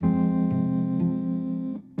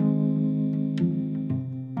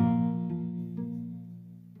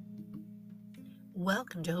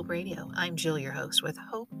welcome to Hope Radio. I'm Jill, your host with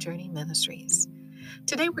Hope Journey Ministries.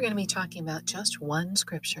 Today we're going to be talking about just one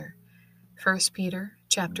scripture, 1 Peter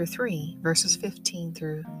chapter 3, verses 15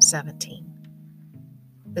 through 17.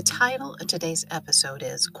 The title of today's episode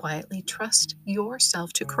is Quietly Trust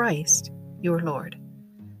Yourself to Christ, your Lord.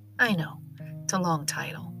 I know, it's a long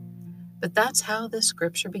title, but that's how this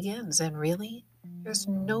scripture begins, and really, there's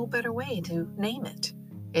no better way to name it.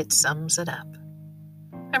 It sums it up.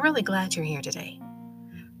 I'm really glad you're here today.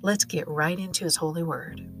 Let's get right into His holy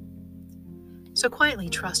word. So quietly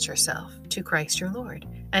trust yourself to Christ your Lord,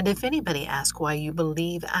 and if anybody asks why you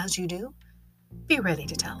believe as you do, be ready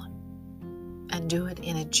to tell him, and do it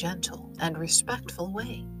in a gentle and respectful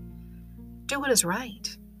way. Do what is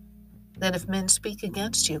right. Then if men speak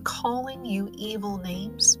against you, calling you evil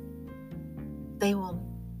names, they will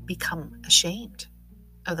become ashamed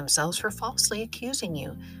of themselves for falsely accusing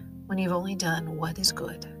you when you've only done what is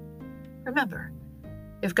good. Remember,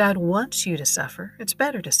 if God wants you to suffer, it's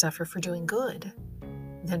better to suffer for doing good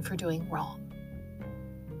than for doing wrong.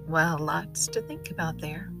 Well, lots to think about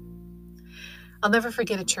there. I'll never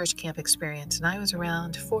forget a church camp experience, and I was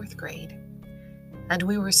around 4th grade, and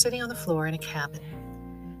we were sitting on the floor in a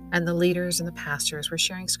cabin, and the leaders and the pastors were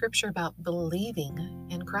sharing scripture about believing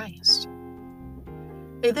in Christ.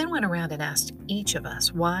 They then went around and asked each of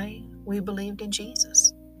us why we believed in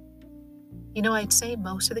Jesus. You know, I'd say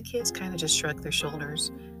most of the kids kind of just shrugged their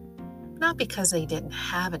shoulders, not because they didn't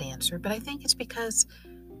have an answer, but I think it's because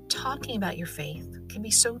talking about your faith can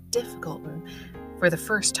be so difficult, and for the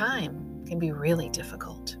first time can be really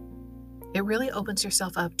difficult. It really opens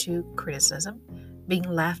yourself up to criticism, being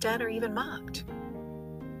laughed at, or even mocked.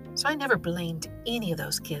 So I never blamed any of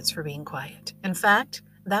those kids for being quiet. In fact,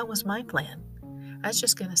 that was my plan. I was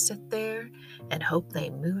just going to sit there and hope they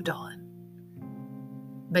moved on.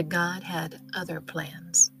 But God had other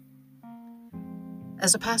plans.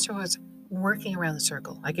 As the pastor was working around the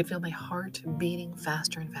circle, I could feel my heart beating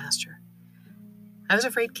faster and faster. I was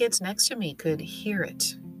afraid kids next to me could hear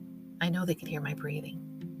it. I know they could hear my breathing.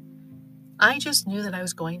 I just knew that I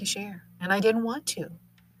was going to share, and I didn't want to.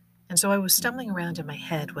 And so I was stumbling around in my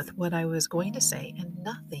head with what I was going to say, and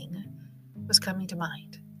nothing was coming to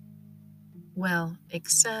mind. Well,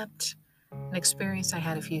 except an experience I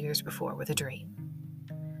had a few years before with a dream.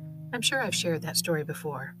 I'm sure I've shared that story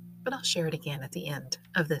before, but I'll share it again at the end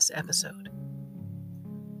of this episode.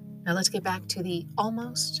 Now let's get back to the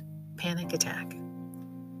almost panic attack.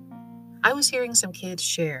 I was hearing some kids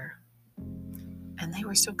share, and they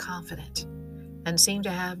were so confident and seemed to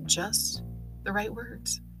have just the right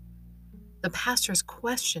words. The pastors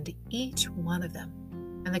questioned each one of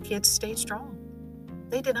them, and the kids stayed strong.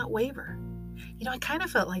 They did not waver. You know, I kind of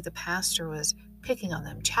felt like the pastor was picking on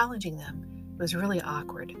them, challenging them. It was really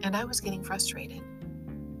awkward, and I was getting frustrated.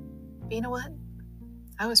 But you know what?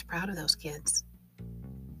 I was proud of those kids.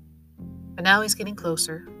 But now he's getting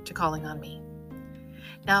closer to calling on me.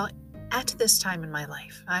 Now, at this time in my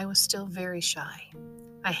life, I was still very shy.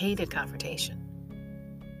 I hated confrontation.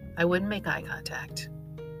 I wouldn't make eye contact.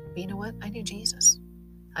 But you know what? I knew Jesus.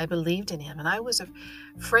 I believed in him, and I was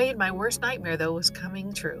afraid my worst nightmare, though, was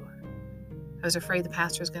coming true. I was afraid the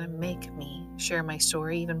pastor was going to make me share my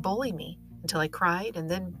story, even bully me until I cried, and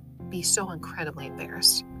then be so incredibly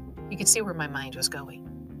embarrassed. You could see where my mind was going.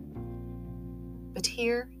 But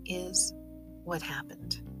here is what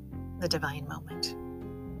happened, the divine moment.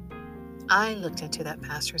 I looked into that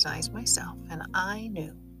pastor's eyes myself, and I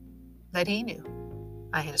knew that he knew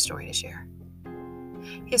I had a story to share.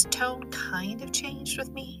 His tone kind of changed with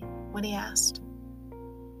me when he asked.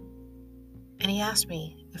 And he asked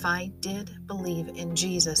me if I did believe in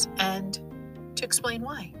Jesus and to explain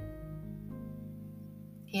why.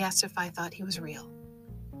 He asked if I thought he was real.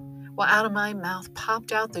 Well, out of my mouth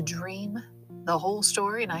popped out the dream, the whole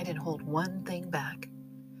story, and I didn't hold one thing back.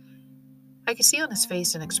 I could see on his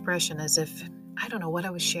face an expression as if, I don't know what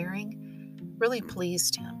I was sharing, really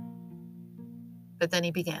pleased him. But then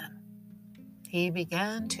he began. He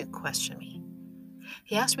began to question me.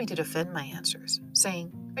 He asked me to defend my answers,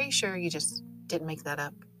 saying, "Are you sure you just didn't make that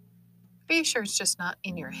up? Are you sure it's just not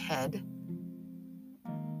in your head?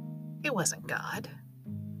 It wasn't God.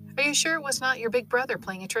 Are you sure it was not your big brother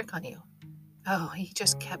playing a trick on you?" Oh, he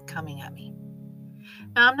just kept coming at me.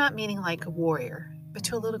 Now, I'm not meaning like a warrior, but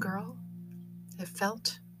to a little girl, it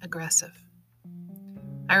felt aggressive.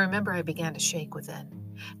 I remember I began to shake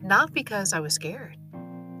within, not because I was scared,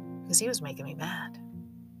 because he was making me mad.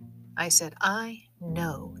 I said, "I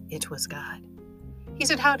know it was God." He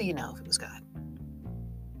said, "How do you know if it was God?"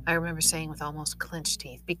 I remember saying with almost clenched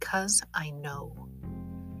teeth, "Because I know."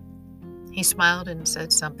 He smiled and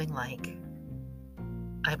said something like,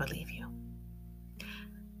 "I believe you."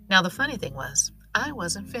 Now, the funny thing was, I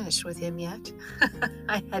wasn't finished with him yet.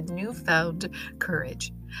 I had newfound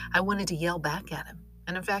courage. I wanted to yell back at him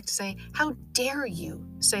and, in fact, say, "How dare you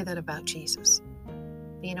say that about Jesus?"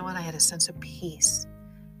 But you know what? I had a sense of peace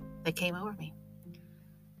that came over me.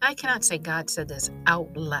 I cannot say God said this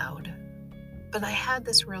out loud, but I had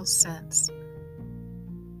this real sense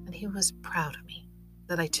that He was proud of me,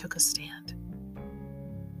 that I took a stand.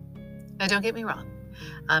 Now, don't get me wrong.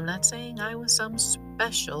 I'm not saying I was some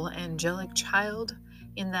special angelic child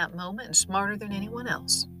in that moment and smarter than anyone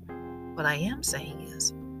else. What I am saying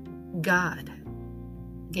is God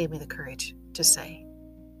gave me the courage to say,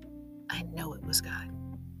 I know it was God.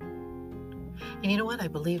 And you know what? I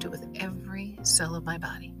believed it with every cell of my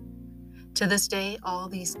body. To this day, all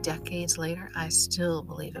these decades later, I still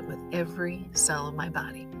believe it with every cell of my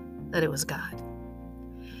body that it was God.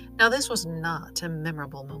 Now, this was not a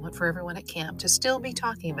memorable moment for everyone at camp to still be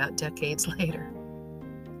talking about decades later,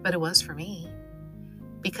 but it was for me,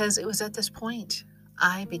 because it was at this point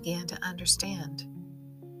I began to understand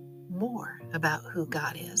more about who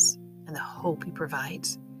God is and the hope He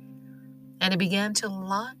provides. And it began to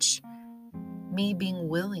launch me being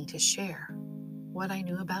willing to share what I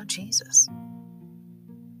knew about Jesus.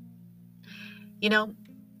 You know,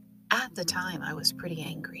 at the time I was pretty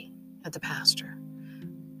angry at the pastor.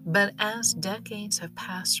 But as decades have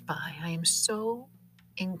passed by, I am so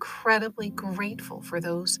incredibly grateful for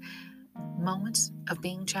those moments of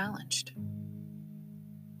being challenged.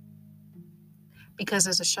 Because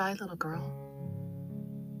as a shy little girl,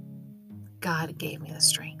 God gave me the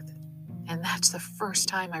strength. And that's the first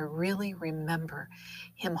time I really remember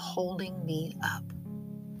Him holding me up.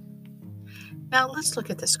 Now let's look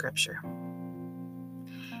at the scripture.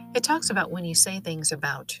 It talks about when you say things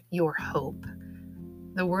about your hope,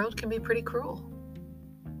 the world can be pretty cruel.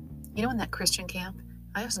 You know, in that Christian camp,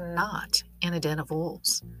 I was not in a den of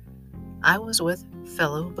wolves. I was with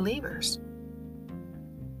fellow believers.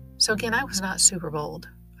 So again, I was not super bold.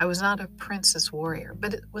 I was not a princess warrior,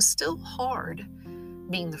 but it was still hard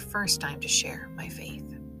being the first time to share my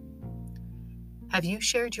faith. Have you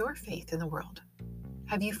shared your faith in the world?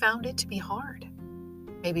 Have you found it to be hard?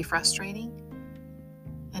 Maybe frustrating?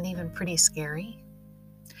 And even pretty scary?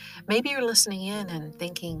 Maybe you're listening in and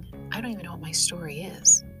thinking, I don't even know what my story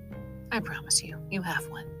is. I promise you, you have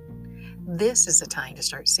one. This is the time to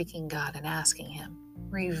start seeking God and asking Him,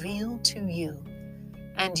 reveal to you,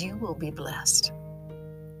 and you will be blessed.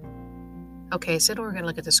 Okay, so we're going to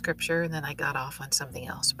look at the scripture, and then I got off on something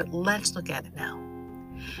else, but let's look at it now.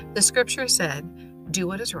 The scripture said, do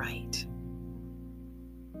what is right.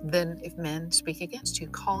 Then if men speak against you,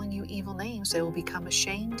 calling you evil names, they will become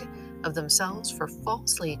ashamed of themselves for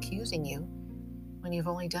falsely accusing you when you've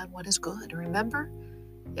only done what is good. Remember,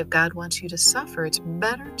 if God wants you to suffer, it's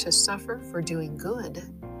better to suffer for doing good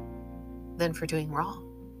than for doing wrong.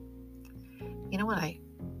 You know what? I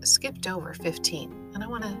skipped over 15, and I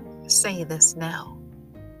want to say this now.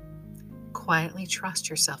 Quietly trust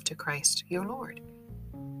yourself to Christ, your Lord.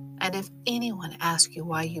 And if anyone asks you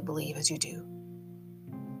why you believe as you do,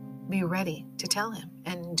 be ready to tell him,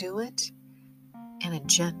 and do it in a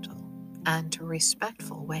gentle and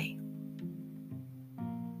respectful way.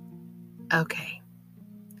 Okay,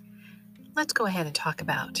 let's go ahead and talk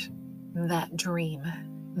about that dream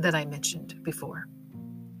that I mentioned before.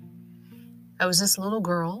 I was this little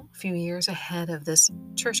girl a few years ahead of this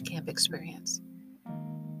church camp experience.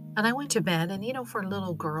 And I went to bed, and you know, for a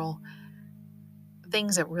little girl,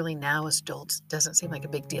 things that really now as adults doesn't seem like a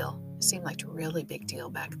big deal. It seemed like a really big deal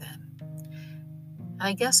back then. And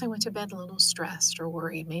I guess I went to bed a little stressed or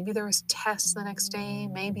worried. Maybe there was tests the next day.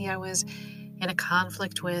 Maybe I was in a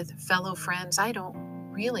conflict with fellow friends. I don't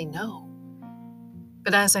really know.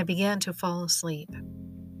 But as I began to fall asleep,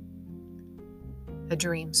 a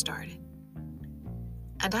dream started.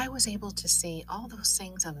 And I was able to see all those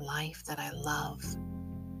things in life that I love.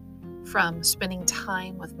 From spending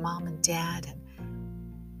time with mom and dad and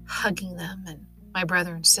hugging them, and my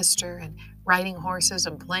brother and sister, and riding horses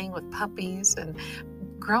and playing with puppies, and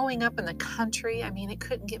growing up in the country. I mean, it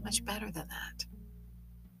couldn't get much better than that.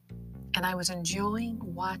 And I was enjoying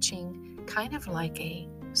watching kind of like a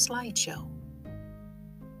slideshow.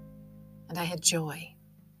 And I had joy.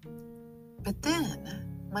 But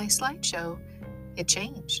then my slideshow, it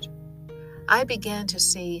changed. I began to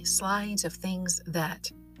see slides of things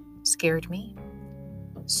that scared me,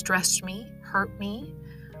 stressed me, hurt me,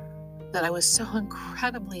 that I was so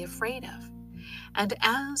incredibly afraid of. And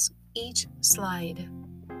as each slide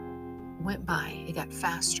went by, it got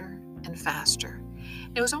faster and faster.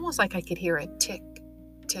 It was almost like I could hear a tick,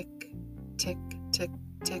 tick, tick, tick,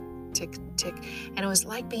 tick, tick, tick. And it was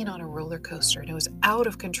like being on a roller coaster, and it was out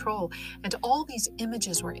of control. And all these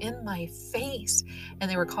images were in my face, and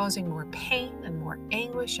they were causing more pain and more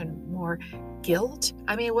anguish and more guilt.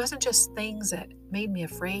 I mean, it wasn't just things that made me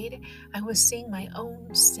afraid. I was seeing my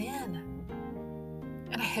own sin.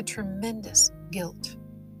 And I had tremendous guilt.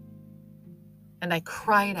 And I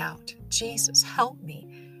cried out, Jesus, help me,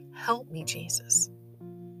 Jesus.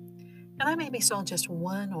 And I maybe saw just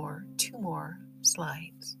one or two more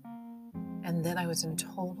slides. And then I was in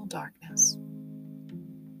total darkness.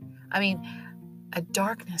 I mean, a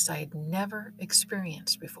darkness I had never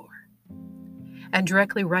experienced before. And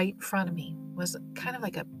directly right in front of me was kind of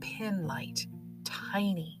like a pin light,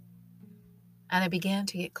 tiny. And it began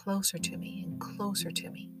to get closer to me and closer to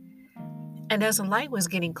me. And as the light was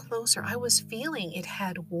getting closer, I was feeling it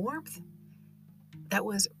had warmth that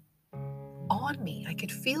was on me. I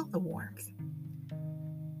could feel the warmth.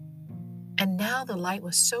 And now the light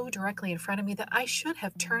was so directly in front of me that I should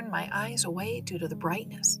have turned my eyes away due to the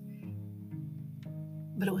brightness.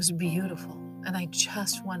 But it was beautiful, and I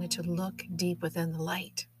just wanted to look deep within the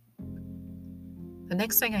light. The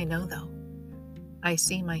next thing I know, though, I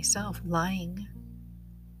see myself lying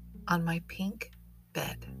on my pink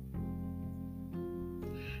bed.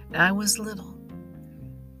 Now, I was little,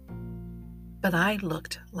 but I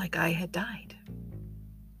looked like I had died.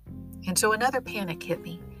 And so another panic hit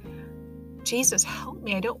me. Jesus, help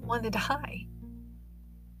me, I don't want to die.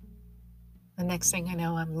 The next thing I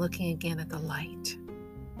know, I'm looking again at the light.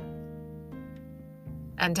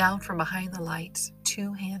 And down from behind the lights,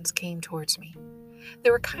 two hands came towards me.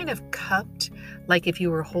 They were kind of cupped, like if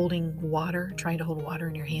you were holding water, trying to hold water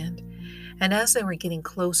in your hand. And as they were getting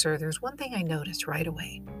closer, there's one thing I noticed right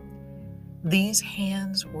away. These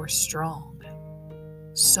hands were strong,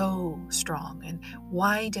 so strong. And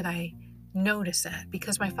why did I notice that?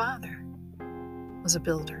 Because my father was a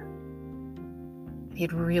builder. He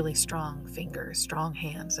had really strong fingers, strong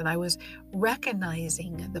hands, and I was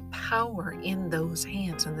recognizing the power in those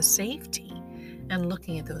hands and the safety and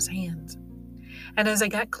looking at those hands. And as I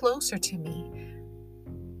got closer to me,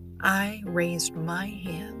 I raised my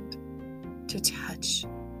hand to touch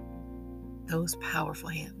those powerful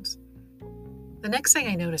hands. The next thing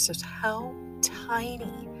I noticed was how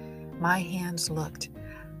tiny my hands looked,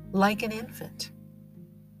 like an infant,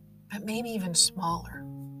 but maybe even smaller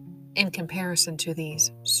in comparison to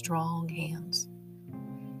these strong hands.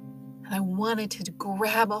 And I wanted to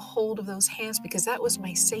grab a hold of those hands because that was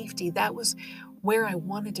my safety. That was where I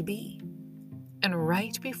wanted to be. And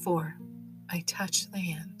right before I touched the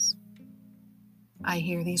hands, I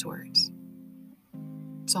hear these words.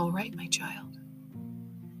 It's all right, my child.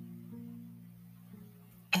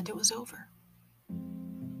 And it was over.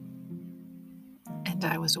 And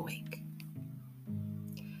I was awake.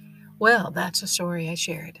 Well, that's a story I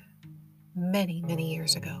shared many, many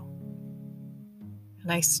years ago.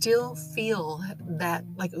 And I still feel that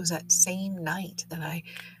like it was that same night that I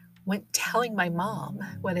went telling my mom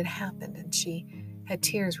what had happened, and she had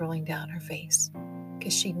tears rolling down her face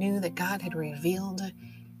because she knew that God had revealed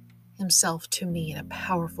himself to me in a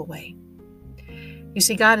powerful way. You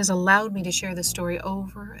see, God has allowed me to share this story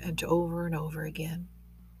over and over and over again.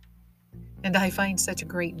 And I find such a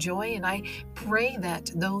great joy, and I pray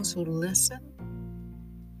that those who listen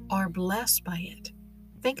are blessed by it.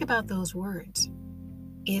 Think about those words.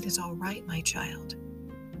 It is all right, my child.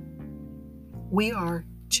 We are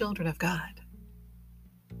children of God.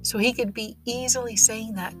 So he could be easily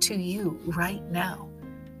saying that to you right now.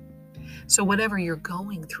 So whatever you're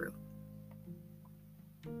going through,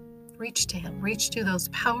 reach to him, reach to those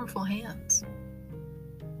powerful hands.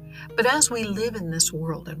 But as we live in this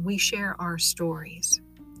world and we share our stories,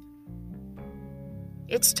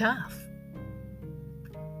 it's tough.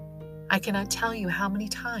 I cannot tell you how many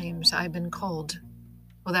times I've been called,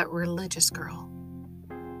 well, that religious girl,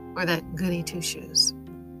 or that goody two-shoes,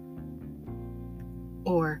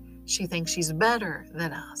 or she thinks she's better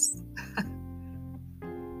than us.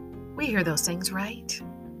 We hear those things, right?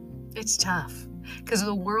 It's tough because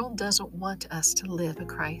the world doesn't want us to live a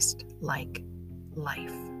Christ-like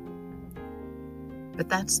life. But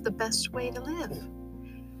that's the best way to live.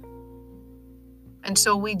 And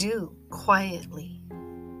so we do quietly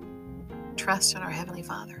trust in our Heavenly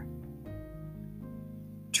Father.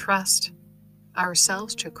 Trust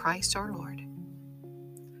ourselves to Christ our Lord.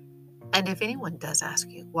 And if anyone does ask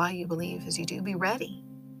you why you believe as you do, be ready.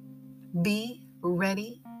 Be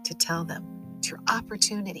ready to tell them. It's your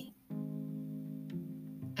opportunity.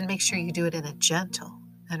 And make sure you do it in a gentle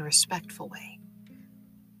and respectful way,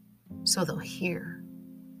 so they'll hear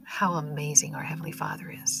how amazing our Heavenly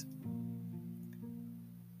Father is.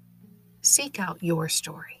 Seek out your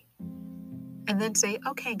story. and then say,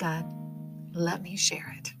 okay, God, let me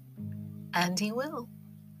share it. And He will.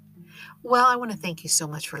 Well, I want to thank you so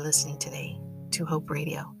much for listening today to Hope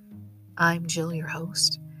Radio. I'm Jill, your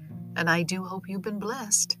host, and I do hope you've been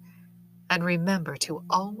blessed. And remember to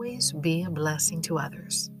always be a blessing to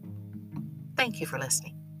others. Thank you for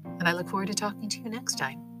listening, and I look forward to talking to you next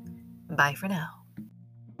time. Bye for now.